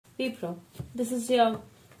Libra, this is your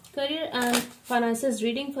career and finances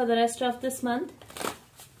reading for the rest of this month.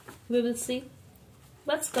 We will see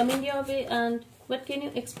what's coming your way and what can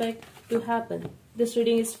you expect to happen. This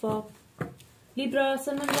reading is for Libra,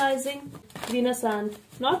 Sun, Moon, Rising, Venus and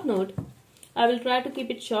North Node. I will try to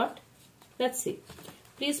keep it short. Let's see.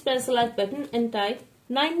 Please press the like button and type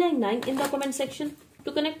 999 in the comment section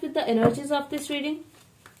to connect with the energies of this reading.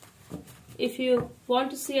 If you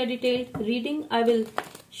want to see a detailed reading, I will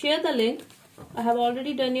share the link. I have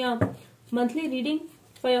already done your monthly reading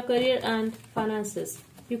for your career and finances.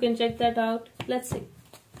 You can check that out. Let's see.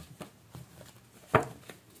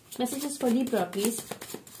 Messages for Libra, please.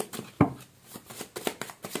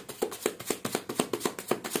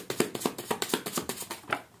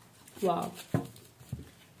 Wow.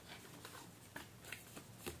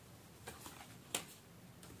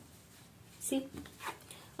 See,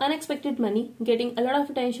 unexpected money, getting a lot of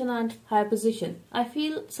attention and higher position. I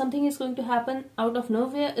feel something is going to happen out of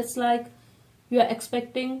nowhere. It's like you are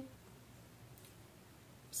expecting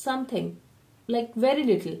something, like very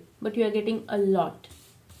little, but you are getting a lot.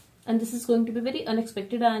 And this is going to be very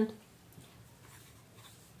unexpected and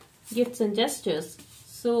gifts and gestures.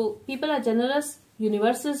 So people are generous,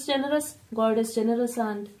 universe is generous, God is generous,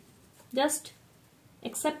 and just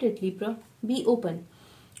accept it, Libra. Be open.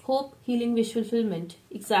 Hope, healing, wish fulfillment.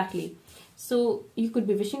 Exactly. So you could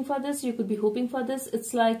be wishing for this, you could be hoping for this.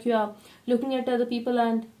 It's like you are looking at other people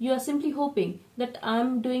and you are simply hoping that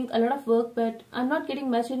I'm doing a lot of work but I'm not getting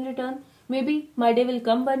much in return. Maybe my day will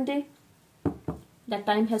come one day. That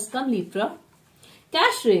time has come, Libra.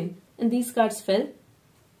 Cash rain. And these cards fell.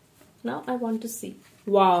 Now I want to see.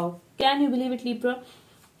 Wow. Can you believe it, Libra?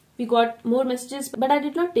 We got more messages, but I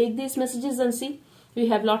did not take these messages and see. We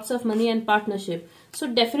have lots of money and partnership. So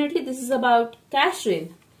definitely this is about cash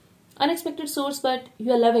rain. Unexpected source, but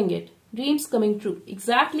you are loving it. Dreams coming true.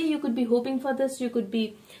 Exactly, you could be hoping for this. You could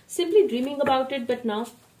be simply dreaming about it. But now,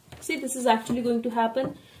 see, this is actually going to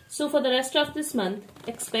happen. So for the rest of this month,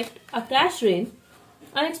 expect a cash rain,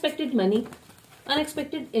 unexpected money,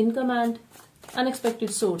 unexpected income and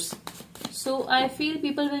unexpected source. So I feel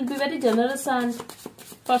people will be very generous, and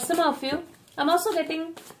for some of you, I'm also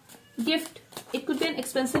getting gift. It could be an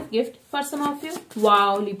expensive gift for some of you.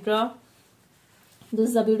 Wow, Libra.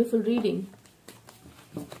 This is a beautiful reading.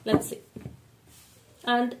 Let's see.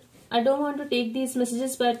 And I don't want to take these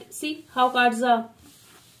messages, but see how cards are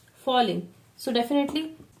falling. So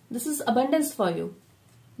definitely, this is abundance for you.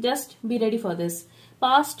 Just be ready for this.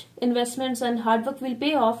 Past investments and hard work will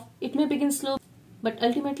pay off. It may begin slow, but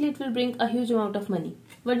ultimately it will bring a huge amount of money.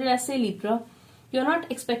 What did I say, Libra? You're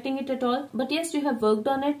not expecting it at all, but yes, you have worked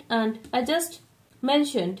on it, and I just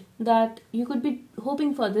mentioned that you could be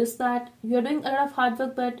hoping for this, that you're doing a lot of hard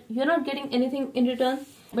work, but you're not getting anything in return.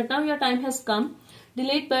 But now your time has come.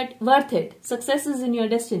 Delayed, but worth it. Success is in your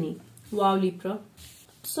destiny. Wow, Libra.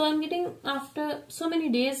 So I'm getting, after so many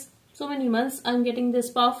days, so many months, I'm getting this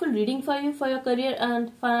powerful reading for you, for your career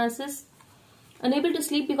and finances. Unable to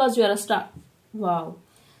sleep because you are a star. Wow.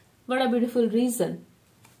 What a beautiful reason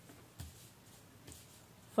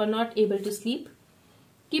for not able to sleep.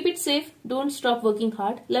 Keep it safe. Don't stop working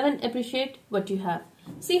hard. Love and appreciate what you have.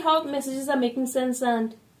 See how messages are making sense,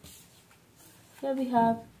 and here we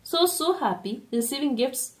have so happy. Receiving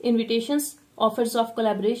gifts, invitations, offers of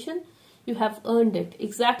collaboration. You have earned it.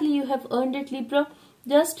 Exactly, you have earned it, Libra.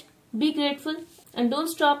 Just be grateful and don't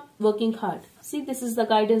stop working hard. See, this is the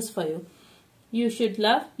guidance for you. You should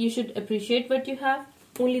love, you should appreciate what you have.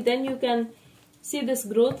 Only then you can see this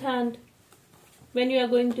growth, and when you are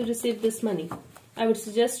going to receive this money, I would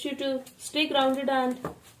suggest you to stay grounded and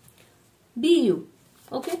be you.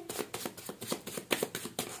 Okay?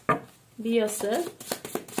 Be yourself.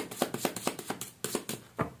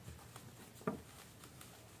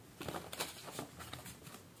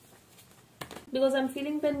 Because I'm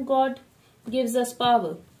feeling when God gives us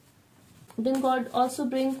power, then God also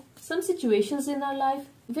brings some situations in our life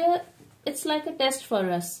where it's like a test for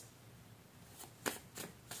us.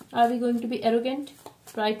 Are we going to be arrogant,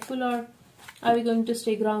 prideful, or are we going to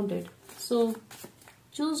stay grounded? So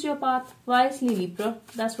choose your path wisely, Libra.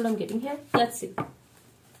 That's what I'm getting here. Let's see.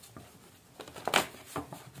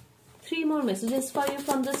 3 more messages for you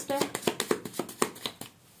from this deck.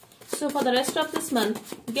 So for the rest of this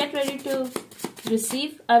month, get ready to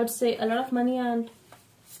receive, I would say, a lot of money, and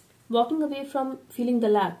walking away from feeling the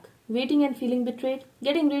lack. Waiting and feeling betrayed,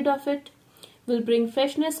 getting rid of it will bring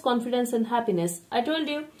freshness, confidence and happiness. I told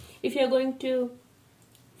you, if you are going to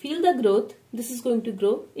feel the growth, this is going to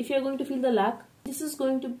grow. If you are going to feel the lack, this is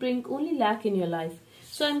going to bring only lack in your life.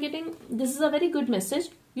 So I'm getting, this is a very good message.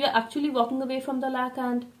 You are actually walking away from the lack,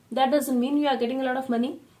 and that doesn't mean you are getting a lot of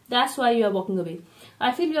money. That's why you are walking away.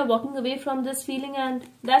 I feel you are walking away from this feeling, and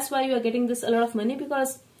that's why you are getting this a lot of money,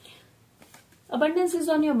 because abundance is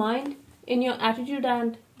on your mind, in your attitude,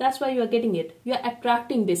 and that's why you are getting it. You are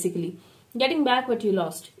attracting, basically. Getting back what you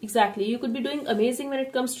lost. Exactly. You could be doing amazing when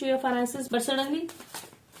it comes to your finances, but suddenly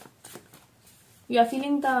you are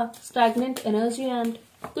feeling the stagnant energy, and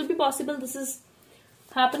could be possible this is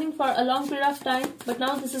happening for a long period of time, but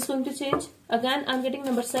now this is going to change. Again, I'm getting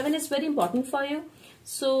number 7 is very important for you.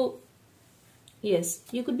 So yes,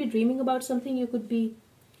 you could be dreaming about something, you could be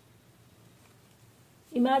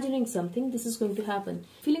imagining something. This is going to happen.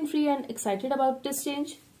 Feeling free and excited about this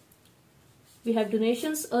change. We have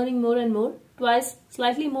donations, earning more and more. Twice,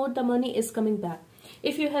 slightly more, the money is coming back.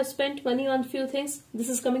 If you have spent money on few things, this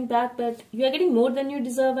is coming back, but you are getting more than you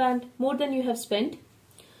deserve and more than you have spent.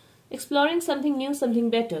 Exploring something new, something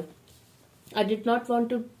better. I did not want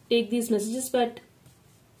to take these messages, but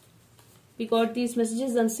we got these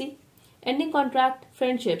messages, and see. Ending contract,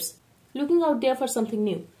 friendships. Looking out there for something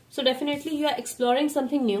new. So definitely you are exploring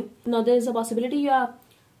something new. Now there is a possibility you are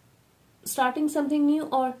starting something new,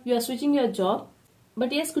 or you are switching your job.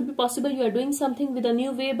 But yes, could be possible you are doing something with a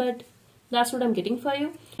new way, but that's what I'm getting for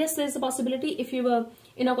you. Yes, there is a possibility if you were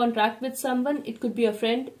in a contract with someone, it could be a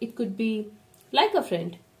friend, it could be like a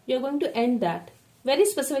friend. You're going to end that. Very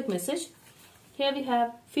specific message. Here we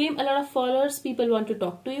have fame, a lot of followers, people want to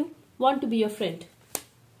talk to you, want to be your friend.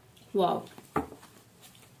 Wow.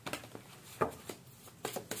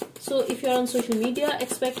 So if you're on social media,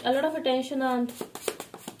 expect a lot of attention and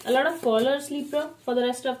a lot of followers, Libra, for the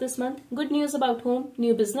rest of this month. Good news about home,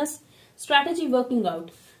 new business, strategy working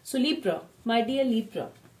out. So Libra, my dear Libra,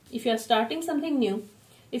 if you're starting something new,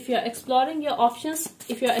 if you're exploring your options,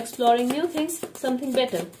 if you're exploring new things, something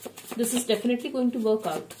better, this is definitely going to work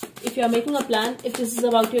out. If you're making a plan, if this is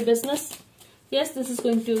about your business, yes, this is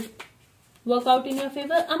going to work out in your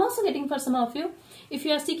favor. I'm also getting for some of you, if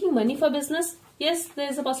you are seeking money for business, yes, there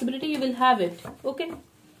is a possibility you will have it. Okay.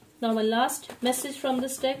 Now one last message from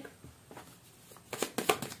this deck.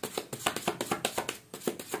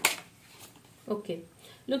 Okay.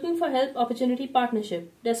 Looking for help, opportunity,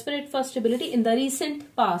 partnership. Desperate for stability in the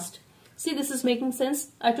recent past. See, this is making sense.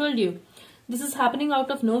 I told you. This is happening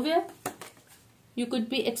out of nowhere. You could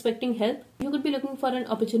be expecting help. You could be looking for an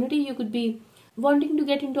opportunity. You could be wanting to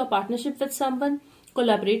get into a partnership with someone,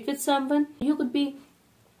 collaborate with someone. You could be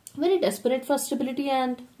very desperate for stability,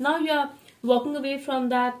 and now you are walking away from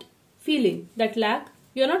that feeling, that lack.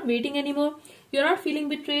 You're not waiting anymore. You're not feeling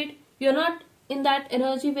betrayed. You're not in that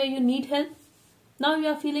energy where you need help. Now you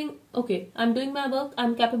are feeling, okay, I'm doing my work.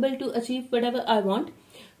 I'm capable to achieve whatever I want.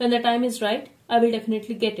 When the time is right, I will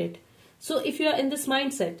definitely get it. So if you are in this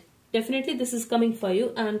mindset, definitely this is coming for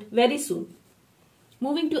you, and very soon.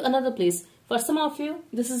 Moving to another place. For some of you,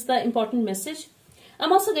 this is the important message.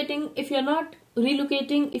 I'm also getting, if you're not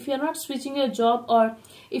relocating, if you're not switching your job, or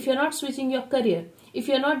if you're not switching your career, if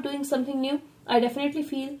you're not doing something new, I definitely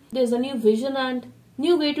feel there's a new vision and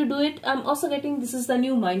new way to do it. I'm also getting this is the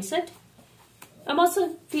new mindset. I'm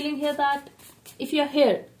also feeling here that if you're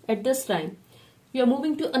here at this time, you're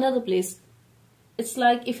moving to another place. It's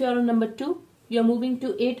like if you're on number 2, you're moving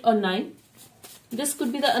to 8 or 9. This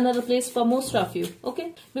could be the another place for most of you,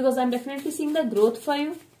 okay? Because I'm definitely seeing the growth for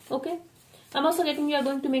you, okay? I'm also getting you are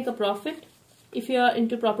going to make a profit if you are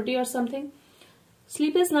into property or something.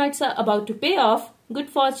 Sleepless nights are about to pay off. Good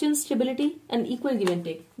fortune, stability, and equal give and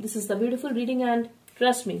take. This is the beautiful reading, and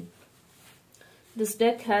trust me, this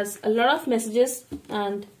deck has a lot of messages,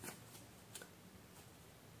 and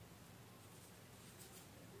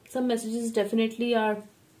some messages definitely are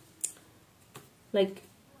like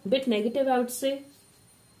a bit negative, I would say.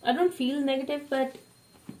 I don't feel negative, but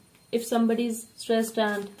if somebody is stressed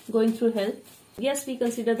and going through hell, yes, we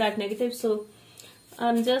consider that negative. So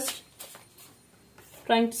I'm just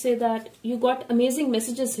trying to say that you got amazing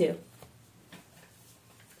messages here.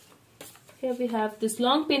 Here we have this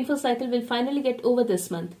long painful cycle will finally get over this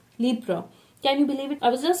month. Libra, can you believe it? I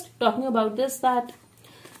was just talking about this, that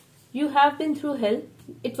you have been through hell.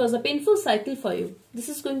 It was a painful cycle for you. This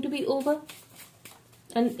is going to be over,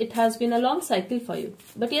 and it has been a long cycle for you.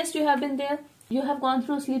 But yes, you have been there. You have gone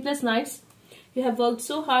through sleepless nights. You have worked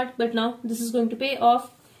so hard, but now this is going to pay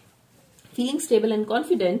off. Feeling stable and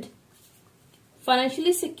confident.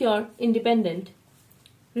 Financially secure, independent.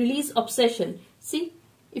 Release obsession. See,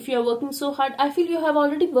 if you are working so hard, I feel you have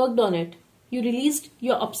already worked on it. You released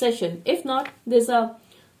your obsession. If not, there's a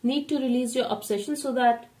need to release your obsession so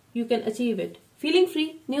that you can achieve it. Feeling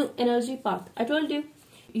free, new energy path. I told you,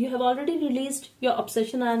 you have already released your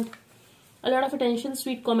obsession, and a lot of attention,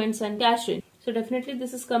 sweet comments, and cash in. So definitely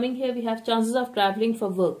this is coming here. We have chances of traveling for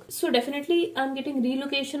work. So definitely I'm getting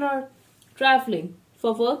relocation or traveling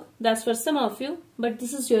for work. That's for some of you. But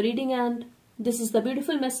this is your reading and this is the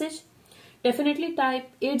beautiful message. Definitely type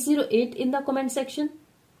 808 in the comment section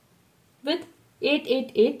with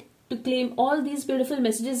 888 to claim all these beautiful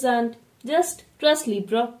messages, and just trust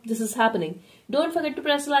Libra. This is happening. Don't forget to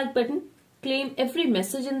press the like button. Claim every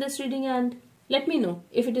message in this reading and let me know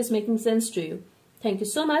if it is making sense to you. Thank you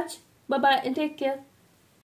so much. Bye-bye and take care.